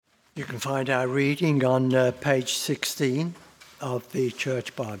You can find our reading on page 16 of the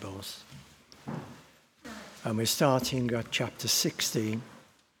Church Bibles. And we're starting at chapter 16,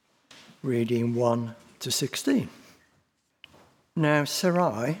 reading 1 to 16. Now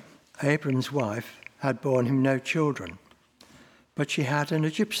Sarai, Abram's wife, had borne him no children, but she had an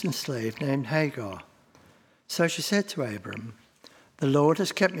Egyptian slave named Hagar. So she said to Abram, "The Lord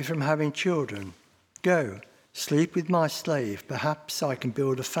has kept me from having children. Go, sleep with my slave, perhaps I can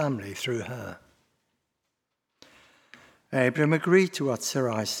build a family through her." Abram agreed to what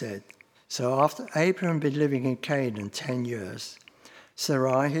Sarai said. So after Abram had been living in Canaan 10 years,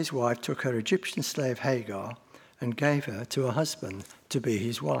 Sarai, his wife, took her Egyptian slave Hagar and gave her to her husband to be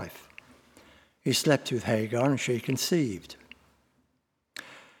his wife. He slept with Hagar and she conceived.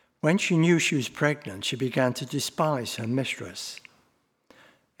 When she knew she was pregnant, she began to despise her mistress.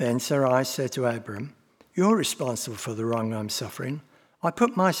 Then Sarai said to Abram, "You're responsible for the wrong I'm suffering. I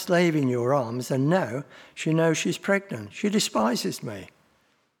put my slave in your arms, and now she knows she's pregnant. She despises me.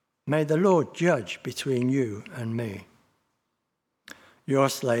 May the Lord judge between you and me." "Your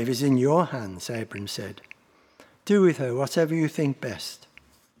slave is in your hands," Abram said. "Do with her whatever you think best."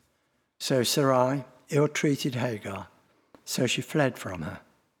 So Sarai ill-treated Hagar, so she fled from her.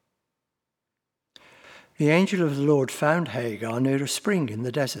 The angel of the Lord found Hagar near a spring in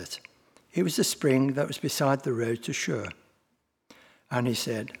the desert. It was the spring that was beside the road to Shur. And he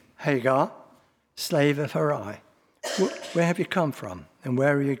said, "Hagar, slave of Sarai, where have you come from and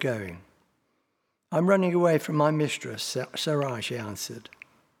where are you going?" "I'm running away from my mistress, Sarai," she answered.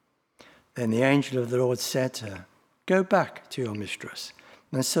 Then the angel of the Lord said to her, "Go back to your mistress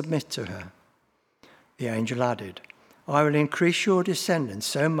and submit to her." The angel added, "I will increase your descendants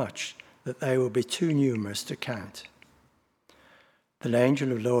so much that they will be too numerous to count." The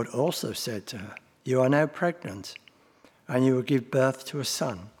angel of the Lord also said to her, "You are now pregnant, and you will give birth to a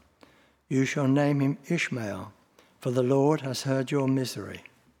son. You shall name him Ishmael, for the Lord has heard your misery.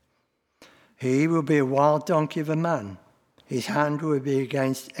 He will be a wild donkey of a man. His hand will be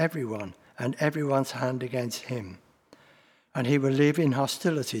against everyone, and everyone's hand against him. And he will live in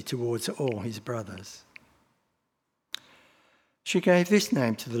hostility towards all his brothers." She gave this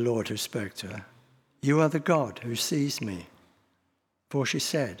name to the Lord who spoke to her, "You are the God who sees me." For she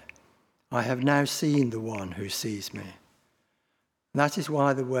said, "I have now seen the one who sees me." That is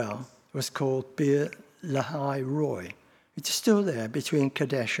why the well was called Bir Lahai Roi. It is still there between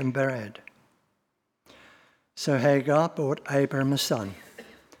Kadesh and Bered. So Hagar bore Abram a son,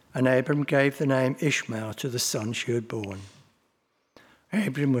 and Abram gave the name Ishmael to the son she had born.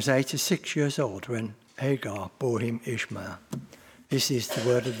 Abram was 86 years old when Hagar bore him Ishmael. This is the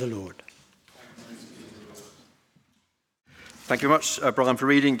word of the Lord. Thank you very much, Brian, for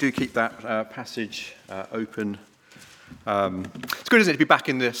reading. Do keep that passage open. It's good, isn't it, to be back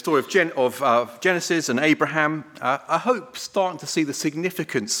in the story of Genesis and Abraham. I hope starting to see the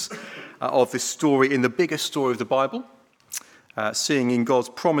significance of this story in the bigger story of the Bible, seeing in God's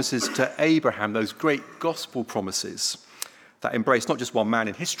promises to Abraham those great gospel promises that embrace not just one man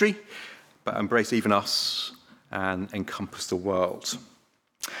in history, but embrace even us and encompass the world.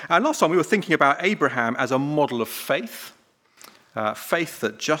 And last time we were thinking about Abraham as a model of faith. Faith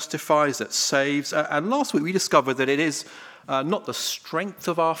that justifies, that saves. And last week we discovered that it is not the strength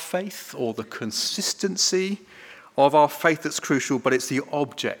of our faith or the consistency of our faith that's crucial, but it's the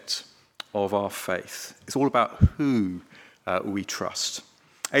object of our faith. It's all about who we trust.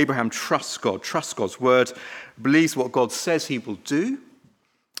 Abraham trusts God, trusts God's word, believes what God says he will do.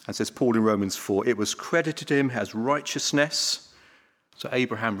 And says Paul in Romans 4, it was credited him as righteousness. So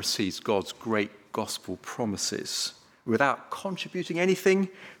Abraham receives God's great gospel promises without contributing anything,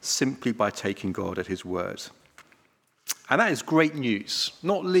 simply by taking God at his word. And that is great news,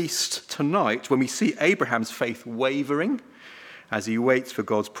 not least tonight when we see Abraham's faith wavering as he waits for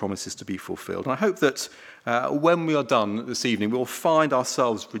God's promises to be fulfilled. And I hope that when we are done this evening, we'll find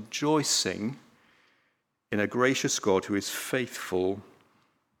ourselves rejoicing in a gracious God who is faithful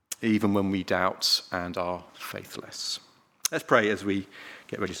even when we doubt and are faithless. Let's pray as we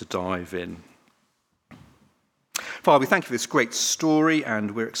get ready to dive in. Father, we thank you for this great story,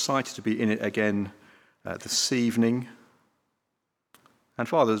 and we're excited to be in it again this evening. And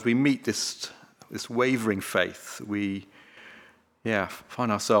Father, as we meet this wavering faith, we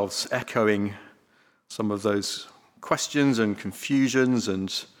find ourselves echoing some of those questions and confusions,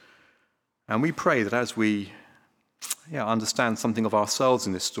 and we pray that as we understand something of ourselves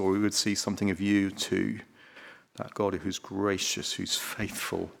in this story, we would see something of you too, that God who's gracious, who's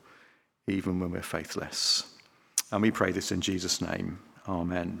faithful, even when we're faithless. And we pray this in Jesus' name.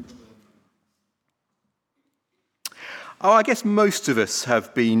 Amen. Oh, I guess most of us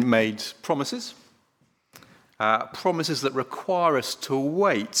have been made promises. Promises that require us to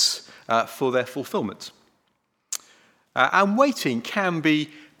wait for their fulfillment. And waiting can be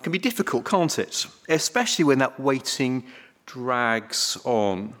difficult, can't it? Especially when that waiting drags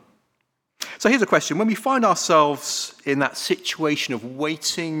on. So here's a question. When we find ourselves in that situation of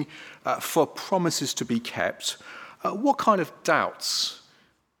waiting for promises to be kept, what kind of doubts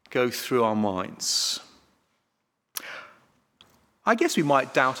go through our minds? I guess we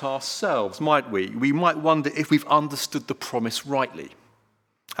might doubt ourselves, might we? We might wonder if we've understood the promise rightly,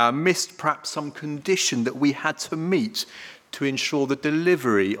 missed perhaps some condition that we had to meet to ensure the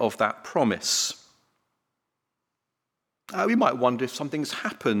delivery of that promise. We might wonder if something's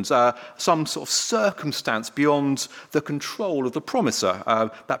happened, some sort of circumstance beyond the control of the promiser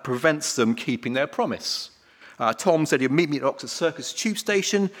that prevents them keeping their promise. Tom said he'd meet me at Oxford Circus tube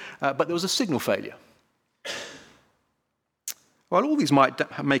station, but there was a signal failure. Well, all these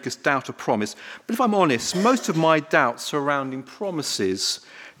might make us doubt a promise, but if I'm honest, most of my doubts surrounding promises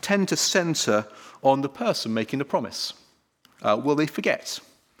tend to centre on the person making the promise. Will they forget?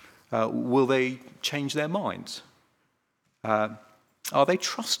 Will they change their mind? Are they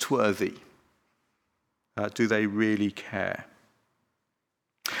trustworthy? Do they really care?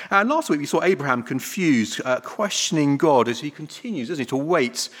 And last week we saw Abraham confused, questioning God as he continues, doesn't he, to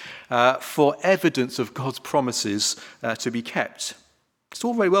wait for evidence of God's promises to be kept. It's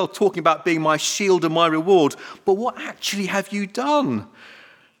all very well talking about being my shield and my reward, but what actually have you done?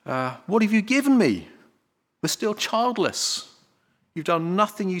 What have you given me? We're still childless. You've done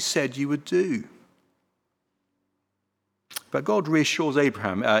nothing you said you would do. But God reassures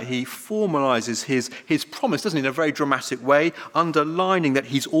Abraham. He formalizes his promise, doesn't he, in a very dramatic way, underlining that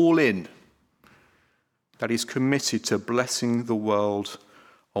he's all in, that he's committed to blessing the world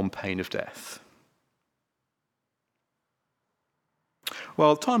on pain of death.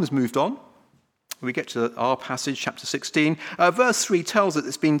 Well, time has moved on. We get to our passage, chapter 16. Verse 3 tells us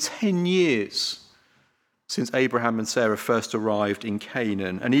it's been 10 years since Abraham and Sarah first arrived in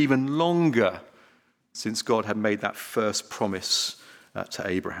Canaan, and even longer since God had made that first promise to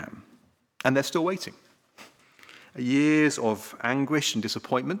Abraham. And they're still waiting. Years of anguish and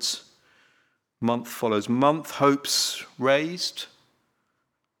disappointment. Month follows month. Hopes raised.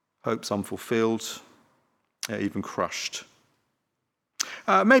 Hopes unfulfilled. Even crushed.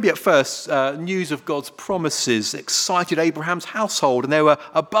 Maybe at first, news of God's promises excited Abraham's household, and they were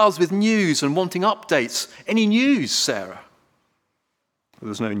abuzz with news and wanting updates. Any news, Sarah? There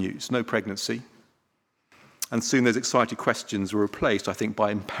was no news, no pregnancy. And soon those excited questions were replaced, I think,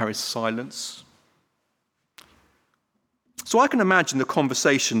 by embarrassed silence. So I can imagine the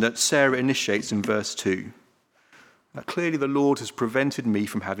conversation that Sarah initiates in verse 2. Clearly the Lord has prevented me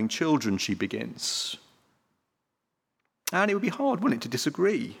from having children, she begins. And it would be hard, wouldn't it, to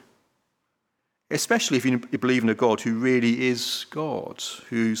disagree? Especially if you believe in a God who really is God,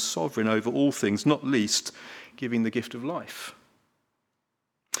 who's sovereign over all things, not least giving the gift of life.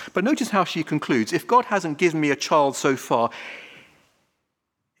 But notice how she concludes. If God hasn't given me a child so far,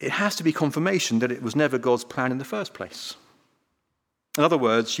 it has to be confirmation that it was never God's plan in the first place. In other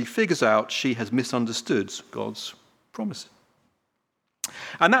words, she figures out she has misunderstood God's promise.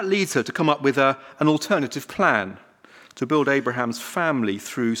 And that leads her to come up with an alternative plan to build Abraham's family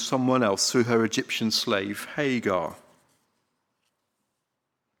through someone else, through her Egyptian slave, Hagar.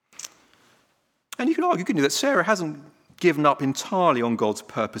 And you could argue, couldn't you, that Sarah hasn't given up entirely on God's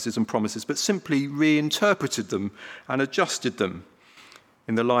purposes and promises, but simply reinterpreted them and adjusted them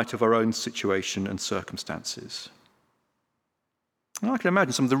in the light of her own situation and circumstances. And I can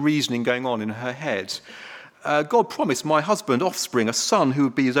imagine some of the reasoning going on in her head. God promised my husband offspring, a son who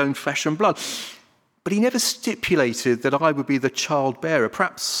would be his own flesh and blood. But he never stipulated that I would be the child bearer.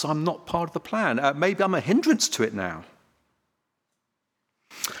 Perhaps I'm not part of the plan. Maybe I'm a hindrance to it now.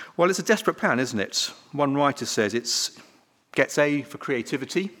 Well, it's a desperate plan, isn't it? One writer says it gets A for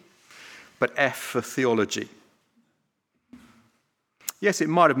creativity, but F for theology. Yes, it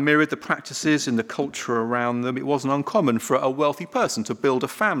might have mirrored the practices in the culture around them. It wasn't uncommon for a wealthy person to build a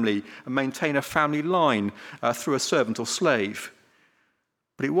family and maintain a family line through a servant or slave.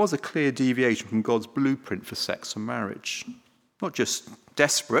 But it was a clear deviation from God's blueprint for sex and marriage. Not just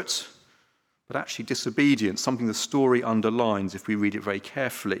desperate, but actually disobedient, something the story underlines if we read it very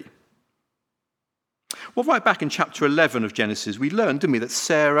carefully. Well, right back in chapter 11 of Genesis, we learned, didn't we, that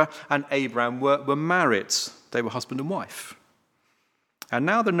Sarah and Abraham were married. They were husband and wife. And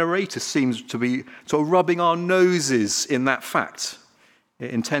now the narrator seems to be sort of rubbing our noses in that fact.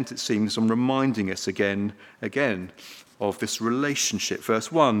 Intent, it seems, on reminding us again of this relationship.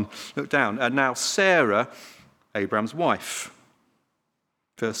 Verse 1, look down. And now Sarah Abraham's wife.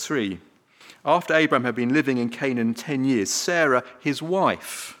 Verse 3. After Abraham had been living in Canaan 10 years, Sarah, his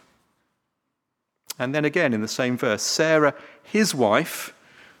wife. And then again in the same verse, Sarah, his wife,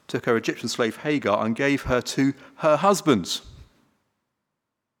 took her Egyptian slave Hagar and gave her to her husband.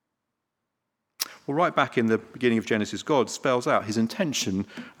 Well, right back in the beginning of Genesis, God spells out his intention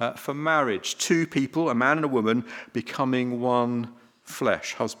for marriage. Two people, a man and a woman, becoming one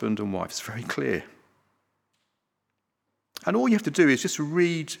flesh, husband and wife. It's very clear. And all you have to do is just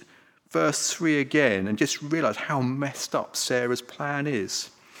read verse 3 again and just realize how messed up Sarah's plan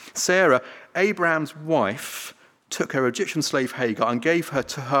is. Sarah, Abraham's wife, took her Egyptian slave Hagar and gave her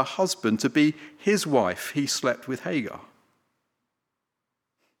to her husband to be his wife. He slept with Hagar.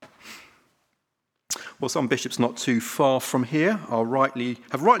 Well, some bishops not too far from here have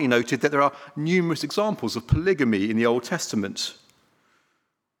rightly noted that there are numerous examples of polygamy in the Old Testament.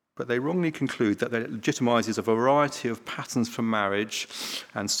 But they wrongly conclude that it legitimizes a variety of patterns for marriage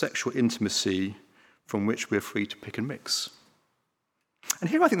and sexual intimacy from which we're free to pick and mix. And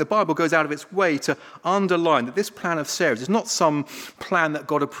here I think the Bible goes out of its way to underline that this plan of Sarah's is not some plan that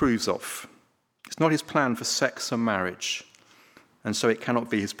God approves of. It's not his plan for sex and marriage. And so it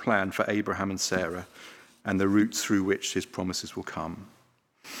cannot be his plan for Abraham and Sarah and the routes through which his promises will come.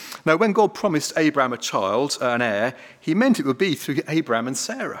 Now, when God promised Abraham a child, an heir, he meant it would be through Abraham and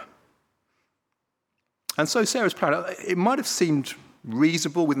Sarah. And so Sarah's plan, it might have seemed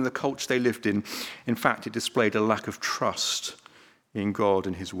reasonable within the culture they lived in. In fact, it displayed a lack of trust in God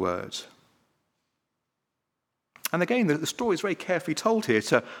and his word. And again, the story is very carefully told here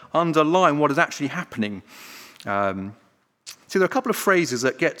to underline what is actually happening. See, there are a couple of phrases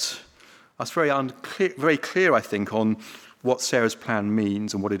that get us very clear, I think, on what Sarah's plan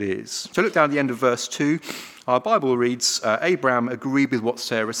means and what it is. So look down at the end of verse 2. Our Bible reads, Abraham agreed with what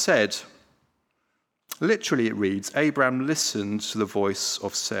Sarah said. Literally it reads, Abraham listened to the voice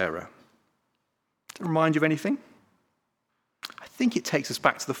of Sarah. Does it remind you of anything? I think it takes us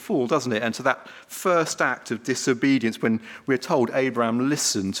back to the fall, doesn't it? And to that first act of disobedience when we're told Abraham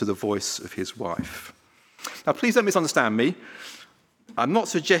listened to the voice of his wife. Now, please don't misunderstand me. I'm not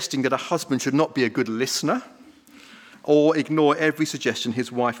suggesting that a husband should not be a good listener or ignore every suggestion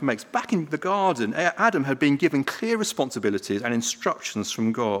his wife makes. Back in the garden, Adam had been given clear responsibilities and instructions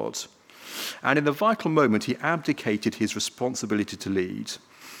from God. And in the vital moment, he abdicated his responsibility to lead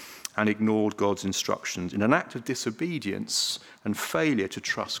and ignored God's instructions in an act of disobedience and failure to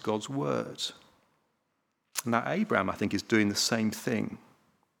trust God's word. And now Abraham, I think, is doing the same thing.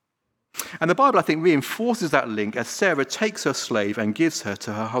 And the Bible, I think, reinforces that link as Sarah takes her slave and gives her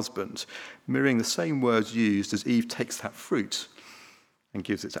to her husband, mirroring the same words used as Eve takes that fruit and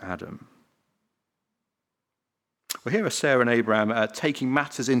gives it to Adam. Well, here are Sarah and Abraham taking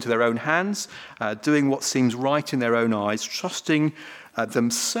matters into their own hands, doing what seems right in their own eyes, trusting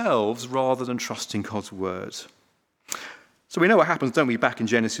themselves rather than trusting God's word. So we know what happens, don't we, back in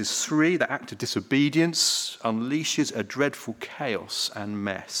Genesis 3, that act of disobedience unleashes a dreadful chaos and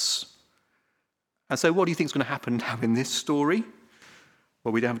mess. And so what do you think is going to happen now in this story?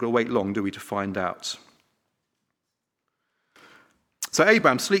 Well, we don't have to wait long, do we, to find out. So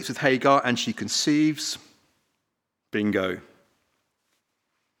Abraham sleeps with Hagar and she conceives. Bingo.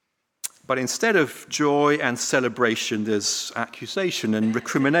 But instead of joy and celebration, there's accusation and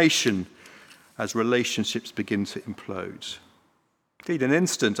recrimination as relationships begin to implode. Indeed, in an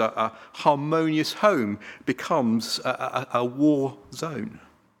instant, a harmonious home becomes a war zone.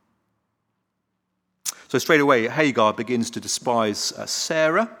 So straight away, Hagar begins to despise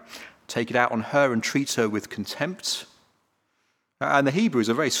Sarah, take it out on her and treat her with contempt. And the Hebrew is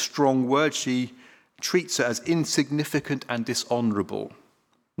a very strong word. She treats her as insignificant and dishonorable,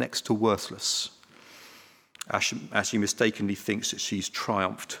 next to worthless, as she mistakenly thinks that she's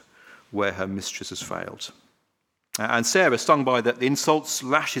triumphed where her mistress has failed. And Sarah, stung by the insults,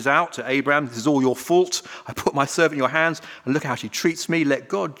 lashes out to Abraham. This is all your fault. I put my servant in your hands, and look how she treats me. Let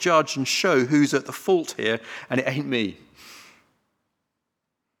God judge and show who's at the fault here, and it ain't me.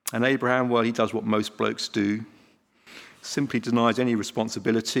 And Abraham, well, he does what most blokes do. Simply denies any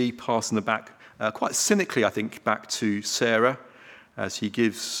responsibility, passing the back, quite cynically, I think, back to Sarah, as he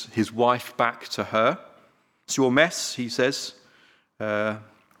gives his wife back to her. It's your mess, he says.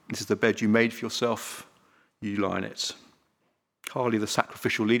 This is the bed you made for yourself. You lie in it. Hardly the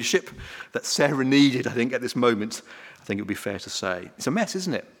sacrificial leadership that Sarah needed, I think, at this moment. I think it would be fair to say. It's a mess,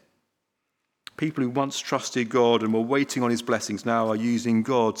 isn't it? People who once trusted God and were waiting on his blessings now are using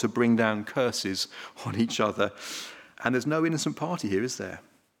God to bring down curses on each other. And there's no innocent party here, is there?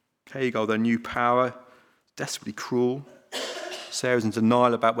 Hagar, their new power, desperately cruel. Sarah's in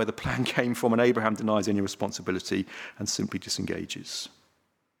denial about where the plan came from, and Abraham denies any responsibility and simply disengages.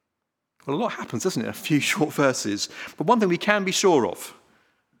 Well, a lot happens, doesn't it, in a few short verses. But one thing we can be sure of,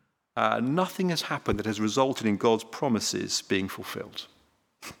 nothing has happened that has resulted in God's promises being fulfilled.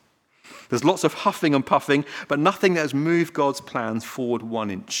 There's lots of huffing and puffing, but nothing that has moved God's plans forward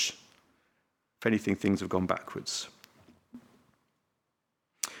 1 inch. If anything, things have gone backwards.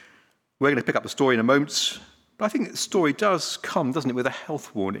 We're going to pick up the story in a moment, but I think the story does come, doesn't it, with a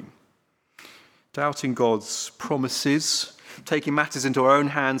health warning. Doubting God's promises, taking matters into our own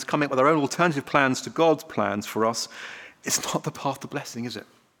hands, coming up with our own alternative plans to God's plans for us, it's not the path to blessing, is it?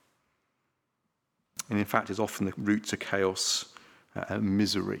 And in fact, it's often the route to chaos and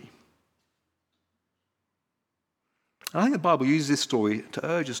misery. I think the Bible uses this story to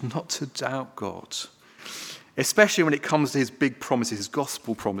urge us not to doubt God, especially when it comes to his big promises, his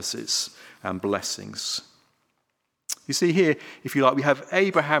gospel promises and blessings. You see here, if you like, we have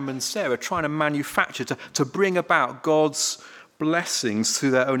Abraham and Sarah trying to manufacture, to bring about God's blessings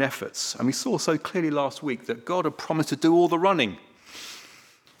through their own efforts. And we saw so clearly last week that God had promised to do all the running.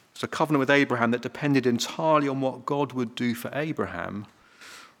 It's a covenant with Abraham that depended entirely on what God would do for Abraham,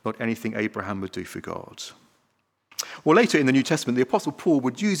 not anything Abraham would do for God. Well, later in the New Testament, the Apostle Paul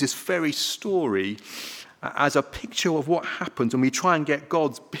would use this very story as a picture of what happens when we try and get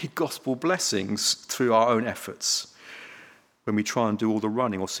God's big gospel blessings through our own efforts, when we try and do all the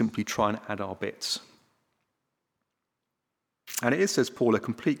running or simply try and add our bits. And it is, says Paul, a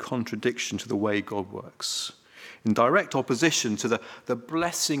complete contradiction to the way God works, in direct opposition to the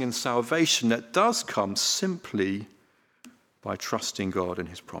blessing and salvation that does come simply by trusting God and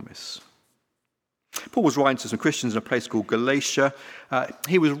his promise. Paul was writing to some Christians in a place called Galatia.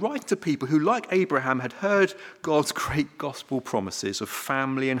 He was writing to people who, like Abraham, had heard God's great gospel promises of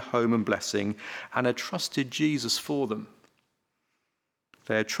family and home and blessing and had trusted Jesus for them.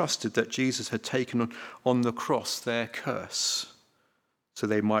 They had trusted that Jesus had taken on the cross their curse so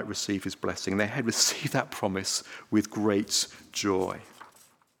they might receive his blessing. They had received that promise with great joy.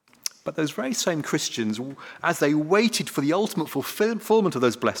 But those very same Christians, as they waited for the ultimate fulfillment of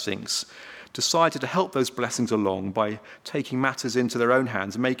those blessings, decided to help those blessings along by taking matters into their own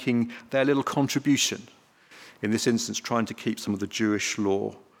hands, making their little contribution. In this instance, trying to keep some of the Jewish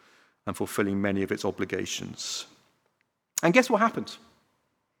law and fulfilling many of its obligations. And guess what happened?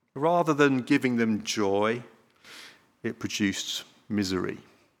 Rather than giving them joy, it produced misery,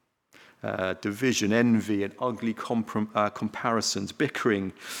 division, envy, and ugly comparisons,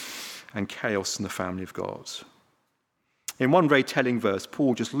 bickering, and chaos in the family of God. In one very telling verse,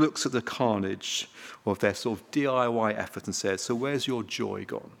 Paul just looks at the carnage of their sort of DIY effort and says, so where's your joy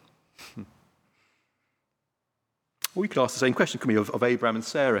gone? Well, we could ask the same question, couldn't we, of Abraham and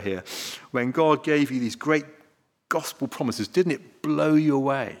Sarah here. When God gave you these great gospel promises, didn't it blow you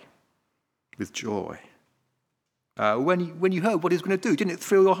away with joy? When you heard what he was going to do, didn't it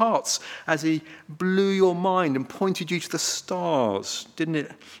thrill your hearts as he blew your mind and pointed you to the stars? Didn't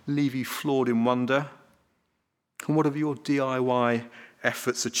it leave you floored in wonder? And what have your DIY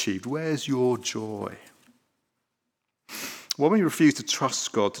efforts achieved? Where's your joy? When we refuse to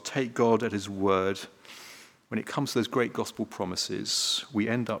trust God, to take God at his word, when it comes to those great gospel promises, we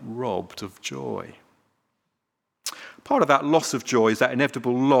end up robbed of joy. Part of that loss of joy is that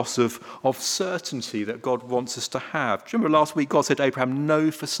inevitable loss of certainty that God wants us to have. Do you remember last week God said to Abraham, know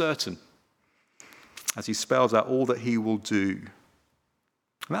for certain, as he spells out all that he will do.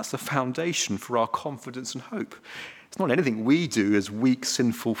 And that's the foundation for our confidence and hope. It's not anything we do as weak,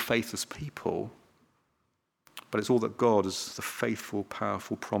 sinful, faithless people, but it's all that God, as the faithful,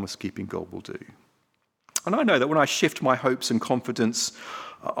 powerful, promise-keeping God, will do. And I know that when I shift my hopes and confidence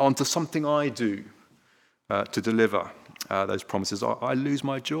onto something I do to deliver those promises, I lose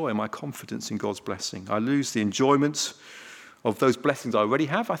my joy and my confidence in God's blessing. I lose the enjoyment of those blessings I already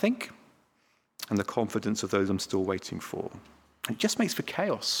have, I think, and the confidence of those I'm still waiting for. It just makes for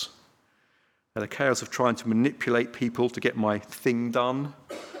chaos. The chaos of trying to manipulate people to get my thing done.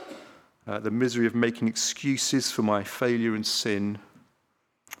 The misery of making excuses for my failure and sin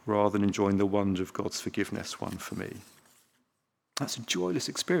rather than enjoying the wonder of God's forgiveness won for me. That's a joyless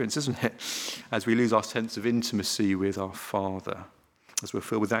experience, isn't it? As we lose our sense of intimacy with our Father. As we're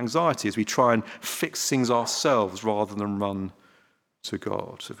filled with anxiety, as we try and fix things ourselves rather than run to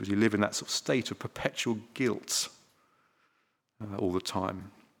God. As we live in that sort of state of perpetual guilt all the time.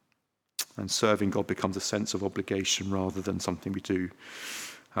 And serving God becomes a sense of obligation rather than something we do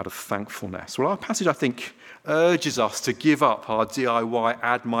out of thankfulness. Well, our passage, I think, urges us to give up our DIY,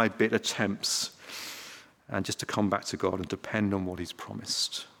 add my bit attempts and just to come back to God and depend on what he's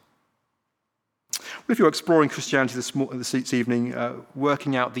promised. Well, if you're exploring Christianity this evening,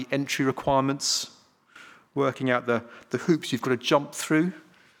 working out the entry requirements, working out the hoops you've got to jump through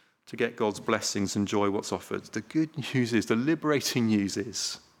to get God's blessings and enjoy what's offered, the good news is, the liberating news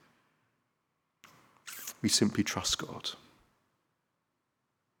is, we simply trust God.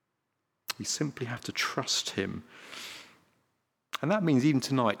 We simply have to trust him. And that means even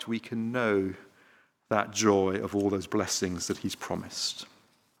tonight we can know that joy of all those blessings that he's promised.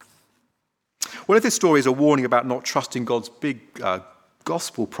 Well, if this story is a warning about not trusting God's big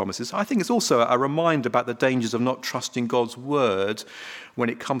gospel promises, I think it's also a reminder about the dangers of not trusting God's word when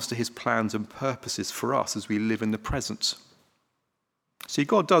it comes to his plans and purposes for us as we live in the present. See,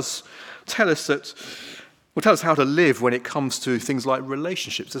 God does tell us how to live when it comes to things like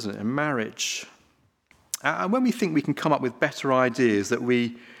relationships, doesn't it, and marriage. And when we think we can come up with better ideas, that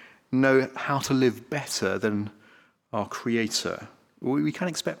we know how to live better than our Creator, we can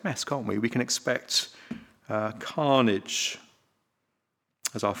expect mess, can't we? We can expect carnage,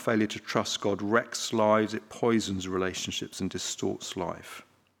 as our failure to trust God wrecks lives, it poisons relationships and distorts life.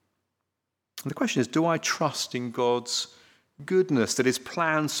 And the question is, do I trust in God's goodness, that his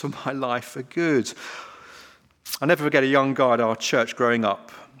plans for my life are good? I'll never forget a young guy at our church growing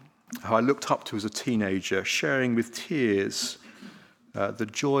up, who I looked up to as a teenager, sharing with tears the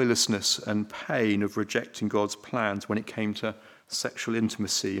joylessness and pain of rejecting God's plans when it came to sexual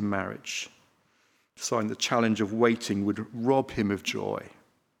intimacy in marriage. Deciding the challenge of waiting would rob him of joy,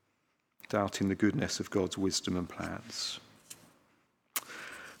 doubting the goodness of God's wisdom and plans.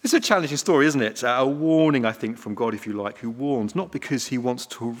 This is a challenging story, isn't it? A warning, I think, from God, if you like, who warns, not because he wants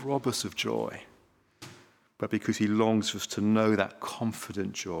to rob us of joy, but because he longs for us to know that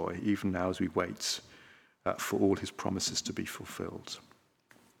confident joy, even now as we wait for all his promises to be fulfilled.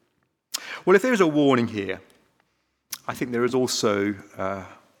 Well, if there is a warning here, I think there is also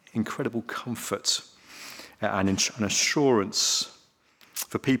incredible comfort and assurance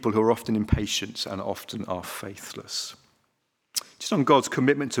for people who are often impatient and often are faithless. Just on God's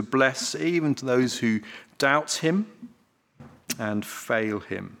commitment to bless even to those who doubt him and fail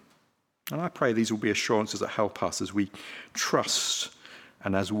him. And I pray these will be assurances that help us as we trust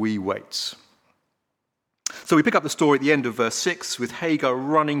and as we wait. So we pick up the story at the end of verse 6 with Hagar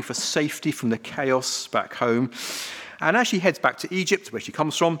running for safety from the chaos back home. And as she heads back to Egypt, where she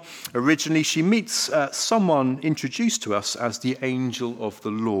comes from, originally she meets someone introduced to us as the angel of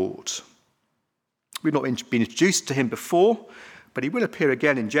the Lord. We've not been introduced to him before, but he will appear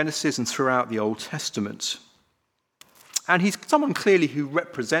again in Genesis and throughout the Old Testament. And he's someone clearly who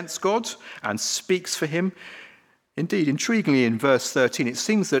represents God and speaks for him. Indeed, intriguingly, in verse 13, it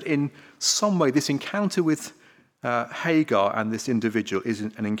seems that in some way this encounter with Hagar and this individual is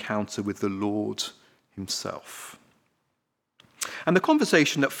an encounter with the Lord himself. And the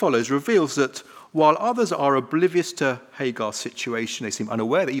conversation that follows reveals that while others are oblivious to Hagar's situation, they seem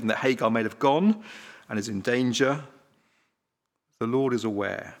unaware that even that Hagar may have gone and is in danger, the Lord is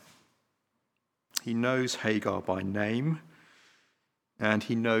aware. He knows Hagar by name, and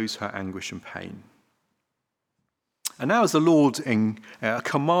he knows her anguish and pain. And now as the Lord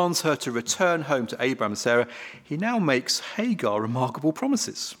commands her to return home to Abraham and Sarah, he now makes Hagar remarkable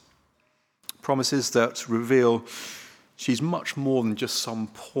promises. Promises that reveal she's much more than just some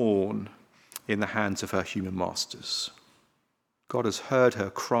pawn in the hands of her human masters. God has heard her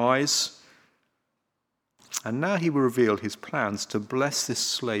cries, and now he will reveal his plans to bless this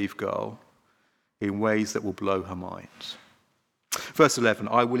slave girl in ways that will blow her mind. Verse 11,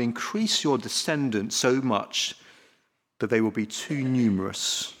 I will increase your descendants so much that they will be too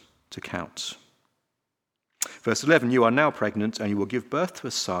numerous to count. Verse 11, you are now pregnant and you will give birth to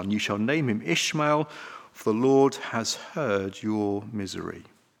a son. You shall name him Ishmael, for the Lord has heard your misery.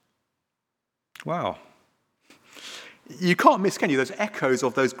 Wow. You can't miss, can you, those echoes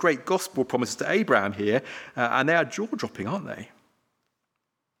of those great gospel promises to Abraham here, and they are jaw-dropping, aren't they?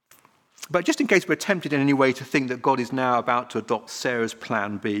 But just in case we're tempted in any way to think that God is now about to adopt Sarah's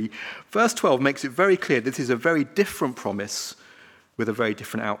plan B, verse 12 makes it very clear this is a very different promise with a very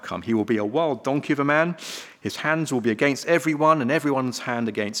different outcome. He will be a wild donkey of a man. His hands will be against everyone and everyone's hand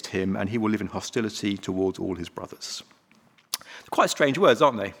against him, and he will live in hostility towards all his brothers. They're quite strange words,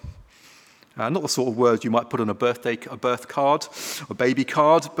 aren't they? Not the sort of words you might put on a birth card, a baby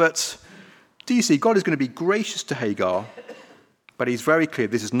card, but do you see, God is going to be gracious to Hagar, but he's very clear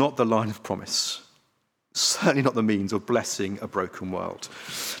this is not the line of promise. Certainly not the means of blessing a broken world.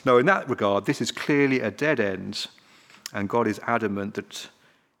 No, in that regard, this is clearly a dead end, and God is adamant that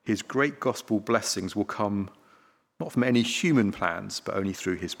his great gospel blessings will come not from any human plans, but only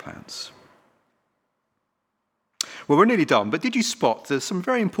through his plans. Well, we're nearly done, but did you spot there's some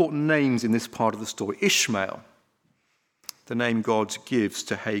very important names in this part of the story? Ishmael, the name God gives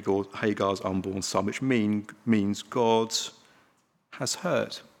to Hagar's unborn son, which means God has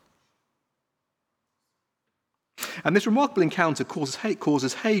heard. And this remarkable encounter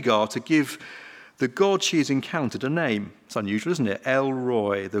causes Hagar to give the God she has encountered a name. It's unusual, isn't it? El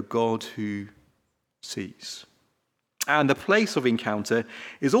Roi, the God who sees. And the place of encounter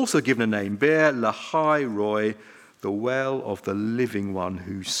is also given a name, Be'er Lahai Roi, the well of the living one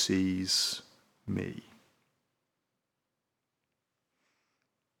who sees me.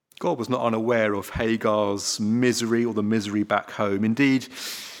 God was not unaware of Hagar's misery or the misery back home. Indeed,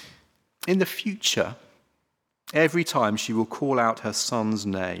 in the future, every time she will call out her son's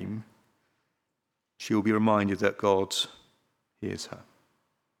name, she will be reminded that God hears her.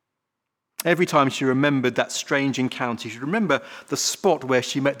 Every time she remembered that strange encounter, she should remember the spot where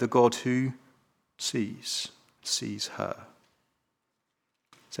she met the God who sees her.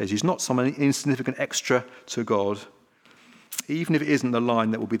 So she's not some insignificant extra to God, even if it isn't the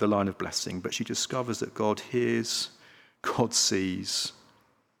line that will be the line of blessing, but she discovers that God hears, God sees,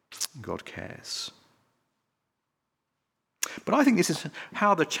 God cares. But I think this is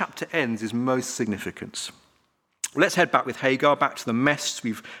how the chapter ends is most significant. Let's head back with Hagar, back to the mess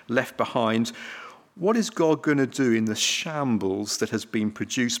we've left behind. What is God going to do in the shambles that has been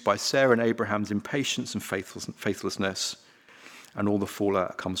produced by Sarah and Abraham's impatience and faithlessness, and all the fallout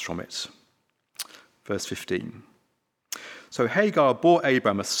that comes from it? Verse 15. So Hagar bore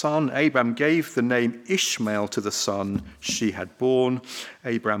Abraham a son. Abraham gave the name Ishmael to the son she had born.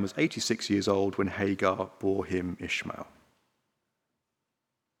 Abraham was 86 years old when Hagar bore him Ishmael.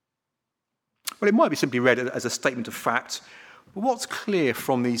 Well, it might be simply read as a statement of fact, but what's clear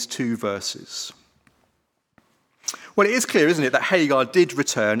from these two verses? Well, it is clear, isn't it, that Hagar did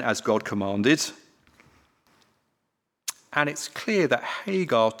return as God commanded. And it's clear that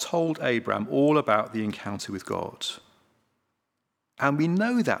Hagar told Abraham all about the encounter with God. And we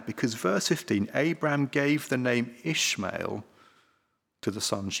know that because verse 15, Abraham gave the name Ishmael to the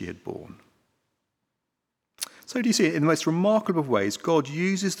son she had born. So do you see, in the most remarkable of ways, God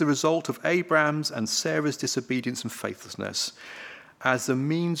uses the result of Abraham's and Sarah's disobedience and faithlessness as a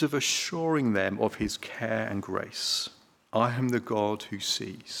means of assuring them of his care and grace. I am the God who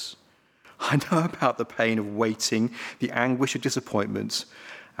sees. I know about the pain of waiting, the anguish of disappointment,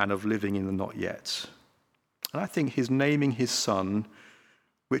 and of living in the not yet. And I think his naming his son,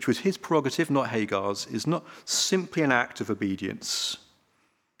 which was his prerogative, not Hagar's, is not simply an act of obedience,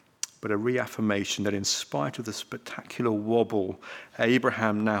 but a reaffirmation that in spite of the spectacular wobble,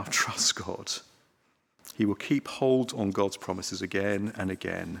 Abraham now trusts God. He will keep hold on God's promises again and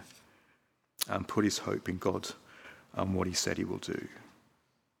again and put his hope in God and what he said he will do.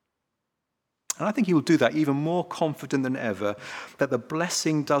 And I think he will do that even more confident than ever that the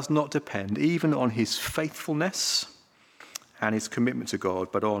blessing does not depend even on his faithfulness and his commitment to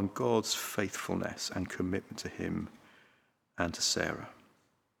God, but on God's faithfulness and commitment to him and to Sarah.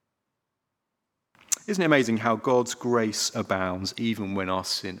 Isn't it amazing how God's grace abounds even when our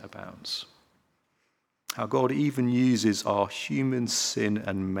sin abounds? How God even uses our human sin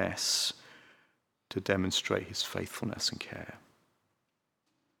and mess to demonstrate his faithfulness and care.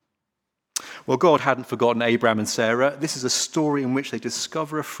 Well, God hadn't forgotten Abraham and Sarah. This is a story in which they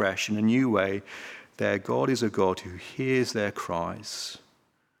discover afresh in a new way their God is a God who hears their cries,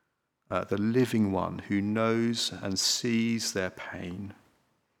 the living one who knows and sees their pain.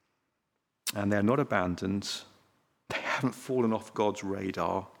 And they're not abandoned. They haven't fallen off God's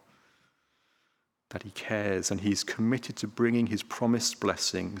radar. That he cares and he's committed to bringing his promised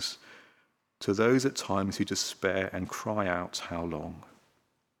blessings to those at times who despair and cry out, how long?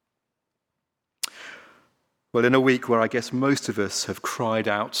 Well, in a week where I guess most of us have cried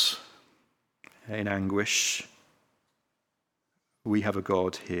out in anguish, we have a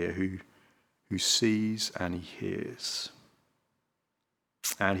God here who sees and he hears.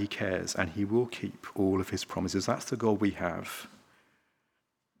 And he cares, and he will keep all of his promises. That's the God we have.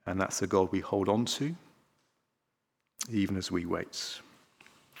 And that's the God we hold on to, even as we wait.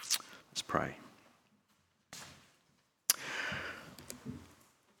 Let's pray.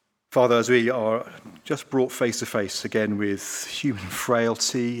 Father, as we are just brought face to face again with human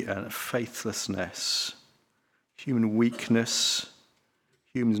frailty and faithlessness, human weakness,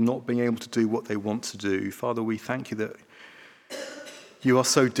 humans not being able to do what they want to do, Father, we thank you that you are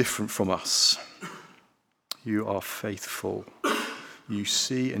so different from us. You are faithful. You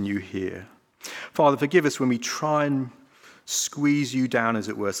see and you hear. Father, forgive us when we try and squeeze you down, as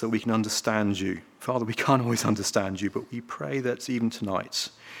it were, so that we can understand you. Father, we can't always understand you, but we pray that even tonight,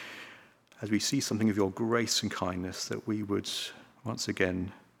 as we see something of your grace and kindness, that we would once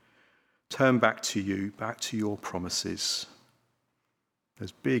again turn back to you, back to your promises.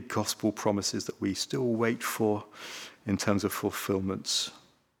 Those big gospel promises that we still wait for in terms of fulfillment.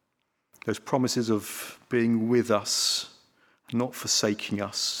 Those promises of being with us, not forsaking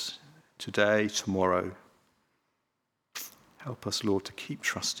us today, tomorrow. Help us, Lord, to keep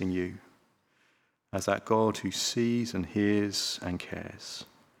trusting you as that God who sees and hears and cares.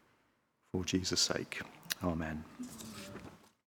 For Jesus' sake. Amen.